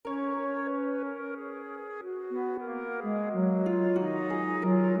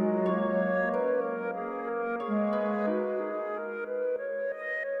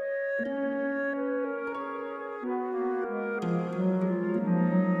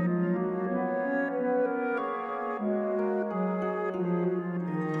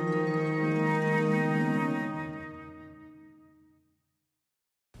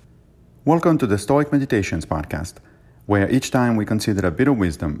Welcome to the Stoic Meditations podcast, where each time we consider a bit of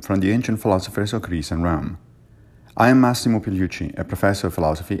wisdom from the ancient philosophers of Greece and Rome. I am Massimo Pigliucci, a professor of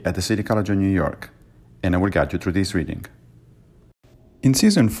philosophy at the City College of New York, and I will guide you through this reading. In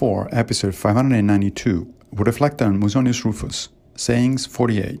Season 4, Episode 592, we reflect on Musonius Rufus, Sayings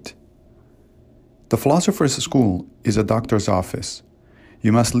 48. The philosopher's school is a doctor's office.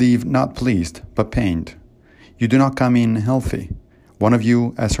 You must leave not pleased, but pained. You do not come in healthy. One of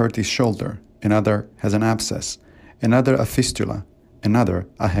you has hurt his shoulder, another has an abscess, another a fistula, another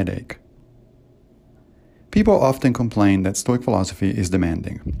a headache. People often complain that Stoic philosophy is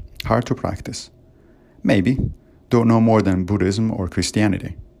demanding, hard to practice. Maybe, though no more than Buddhism or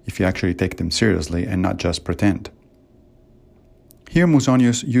Christianity, if you actually take them seriously and not just pretend. Here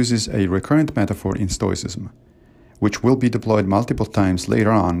Musonius uses a recurrent metaphor in Stoicism, which will be deployed multiple times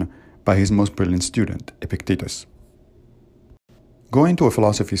later on by his most brilliant student, Epictetus. Going to a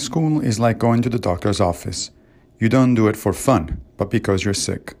philosophy school is like going to the doctor's office. You don't do it for fun, but because you're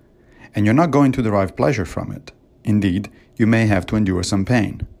sick. And you're not going to derive pleasure from it. Indeed, you may have to endure some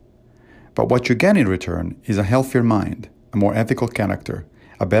pain. But what you get in return is a healthier mind, a more ethical character,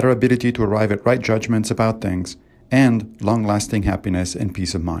 a better ability to arrive at right judgments about things, and long-lasting happiness and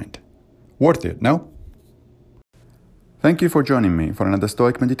peace of mind. Worth it, no? Thank you for joining me for another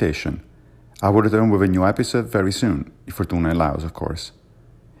Stoic meditation. I will return with a new episode very soon, if Fortuna allows, of course.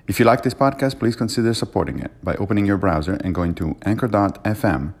 If you like this podcast, please consider supporting it by opening your browser and going to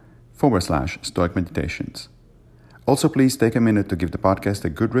anchor.fm/Stoic Meditations. Also, please take a minute to give the podcast a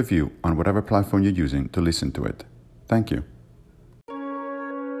good review on whatever platform you're using to listen to it. Thank you.